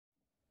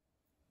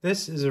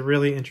This is a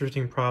really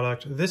interesting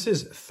product. This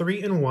is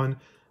 3-in-1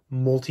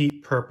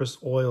 multi-purpose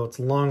oil. It's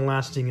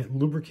long-lasting, it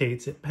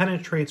lubricates, it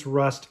penetrates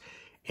rust,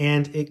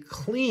 and it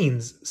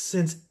cleans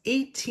since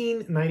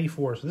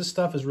 1894. So this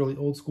stuff is really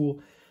old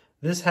school.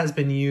 This has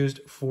been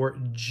used for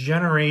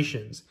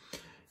generations.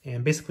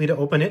 And basically to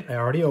open it, I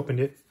already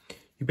opened it,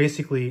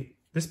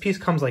 this piece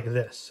comes like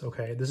this,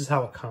 okay? This is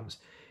how it comes.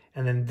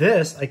 And then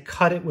this, I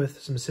cut it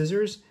with some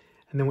scissors,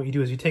 and then what you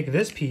do is you take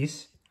this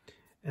piece,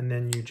 and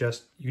then you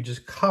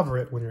just cover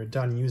it when you're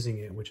done using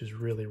it, which is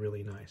really,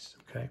 really nice,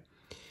 okay?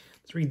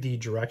 Let's read the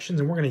directions,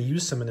 and we're gonna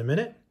use some in a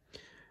minute.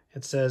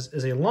 It says,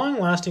 is a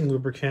long-lasting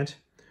lubricant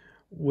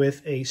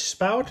with a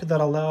spout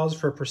that allows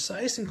for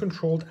precise and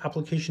controlled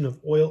application of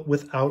oil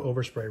without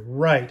overspray.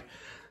 Right,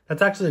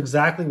 that's actually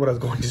exactly what I was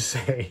going to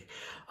say.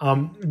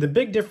 The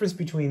big difference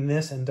between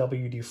this and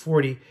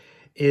WD-40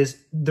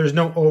 is there's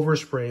no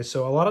overspray.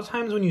 So a lot of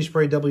times when you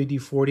spray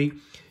WD-40,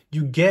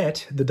 you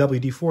get the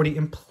WD-40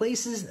 in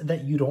places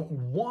that you don't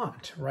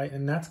want, right?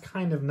 And that's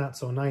kind of not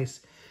so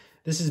nice.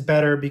 This is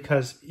better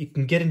because you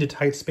can get into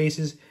tight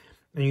spaces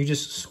and you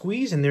just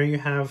squeeze, and there you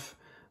have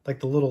like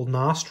the little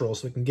nostril,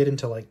 so it can get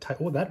into like tight.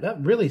 Oh, that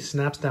really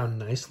snaps down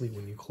nicely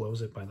when you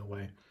close it, by the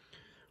way.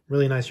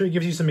 Really nice. Here it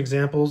gives you some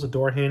examples, a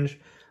door hinge.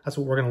 That's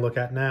what we're gonna look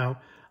at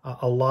now.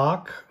 A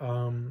lock,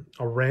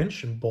 a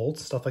wrench and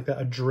bolts, stuff like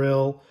that, a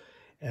drill,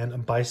 and a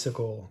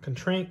bicycle.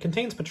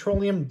 Contains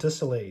petroleum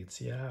distillates,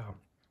 yeah.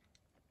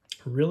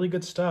 Really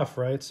good stuff,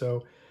 right?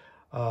 So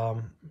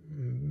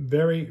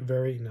very,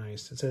 very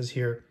nice. It says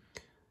here,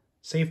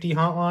 safety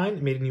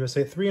hotline, made in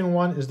USA.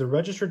 3-in-1 is the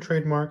registered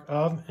trademark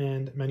of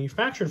and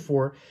manufactured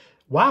for.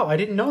 Wow, I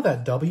didn't know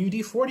that.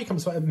 WD-40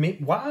 comes.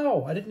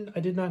 Wow, I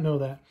did not know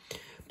that.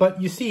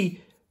 But you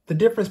see, the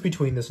difference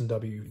between this and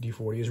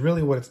WD-40 is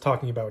really what it's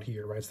talking about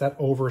here, right? It's that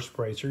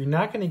overspray. So you're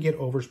not going to get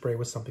overspray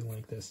with something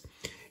like this.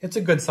 It's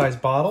a good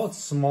sized bottle. It's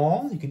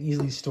small. You can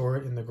easily store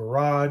it in the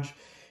garage,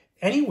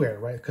 anywhere,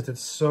 right? Because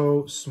it's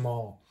so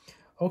small.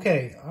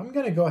 Okay, I'm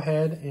going to go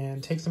ahead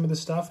and take some of this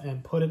stuff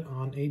and put it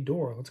on a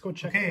door. Let's go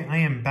check. Okay, I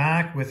am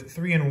back with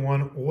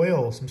 3-in-1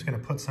 oil. So I'm just going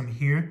to put some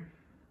here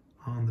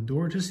on the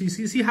door. Just so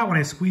you see how when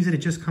I squeeze it, it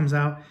just comes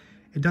out.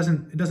 It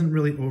doesn't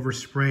really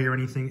overspray or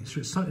anything.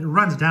 It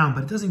runs down,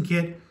 but it doesn't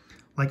get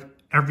like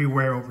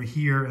everywhere over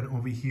here and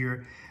over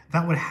here.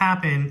 That would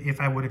happen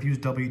if I would have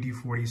used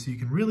WD-40. So you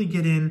can really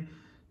get in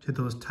to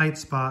those tight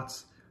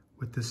spots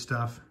with this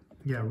stuff.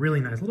 Yeah,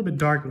 really nice. A little bit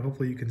dark, but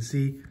hopefully you can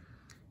see.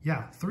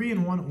 Yeah,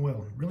 3-in-1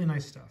 oil, really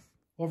nice stuff.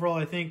 Overall,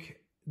 I think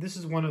this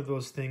is one of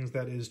those things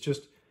that is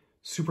just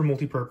super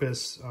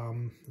multi-purpose.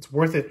 It's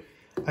worth it.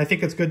 I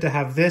think it's good to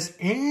have this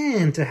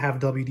and to have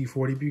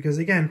WD-40 because,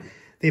 again,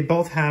 they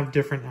both have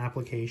different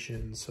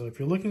applications. So if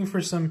you're looking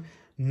for some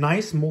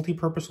nice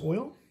multi-purpose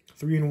oil,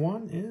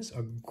 3-in-1 is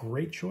a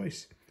great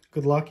choice.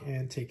 Good luck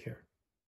and take care.